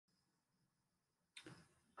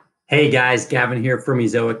Hey guys, Gavin here from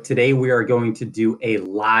Ezoic. Today we are going to do a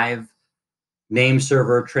live name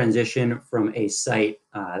server transition from a site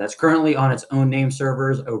that's currently on its own name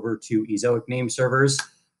servers over to Ezoic name servers.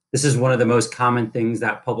 This is one of the most common things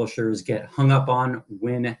that publishers get hung up on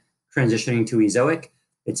when transitioning to Ezoic.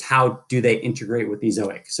 It's how do they integrate with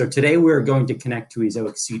Ezoic. So today we are going to connect to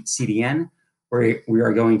Ezoic CDN, where we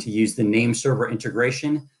are going to use the name server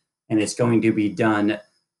integration, and it's going to be done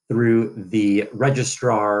through the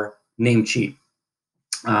registrar Namecheap.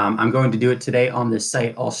 I'm going to do it today on the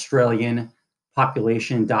site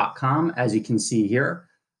australianpopulation.com, as you can see here.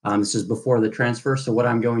 This is before the transfer. So what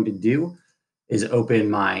I'm going to do is open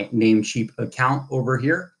my Namecheap account over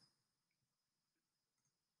here.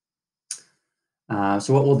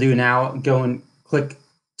 So what we'll do now, go and click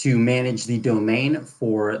to manage the domain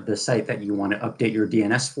for the site that you want to update your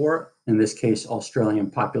DNS for, in this case, Australian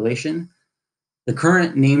Population. The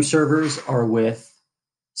current name servers are with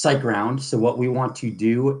SiteGround. So what we want to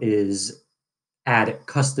do is add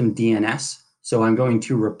custom DNS. So I'm going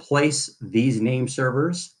to replace these name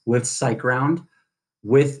servers with SiteGround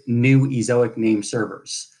with new Ezoic name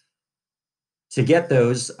servers. To get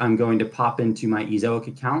those, I'm going to pop into my Ezoic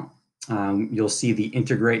account. You'll see the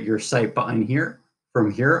integrate your site button here.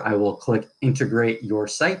 From here, I will click integrate your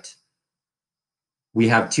site. We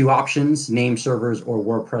have two options, name servers or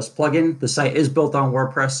WordPress plugin. The site is built on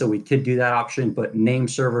WordPress, so we could do that option, but name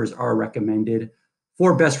servers are recommended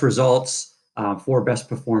for best results, for best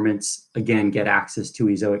performance. Again, get access to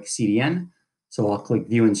Ezoic CDN. So I'll click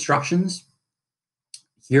view instructions.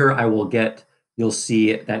 Here I will get, you'll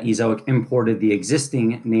see that Ezoic imported the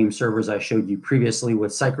existing name servers I showed you previously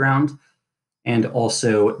with SiteGround, and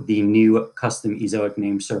also the new custom Ezoic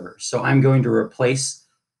name servers. So I'm going to replace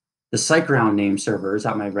the SiteGround name servers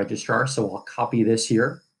at my registrar. So I'll copy this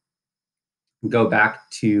here, go back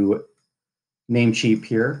to Namecheap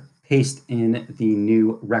here, paste in the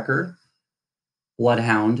new record,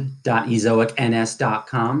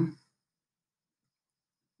 bloodhound.ezoicns.com.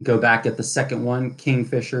 Go back at the second one,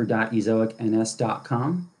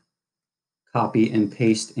 kingfisher.ezoicns.com. Copy and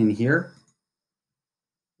paste in here.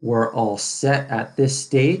 We're all set at this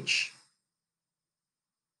stage.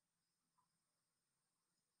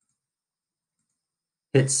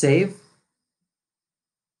 Hit save.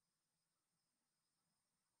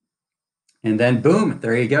 And then boom,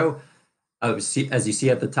 there you go. As you see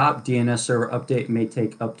at the top, DNS server update may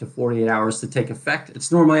take up to 48 hours to take effect.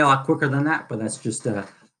 It's normally a lot quicker than that, but that's just a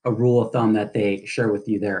rule of thumb that they share with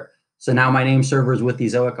you there. So now my name servers with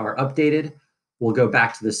Ezoic are updated. We'll go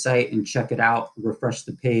back to the site and check it out, refresh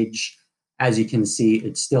the page. As you can see,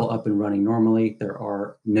 it's still up and running normally. There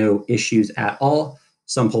are no issues at all.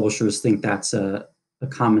 Some publishers think that's a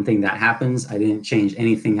common thing that happens. I didn't change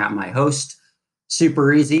anything at my host.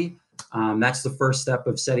 Super easy. That's the first step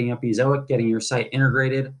of setting up Ezoic, getting your site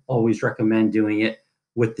integrated. Always recommend doing it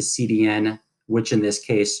with the CDN, which in this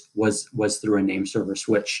case was through a name server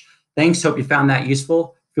switch. Thanks. Hope you found that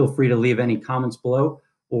useful. Feel free to leave any comments below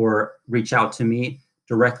or reach out to me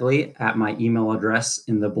directly at my email address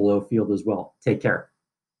in the below field as well. Take care.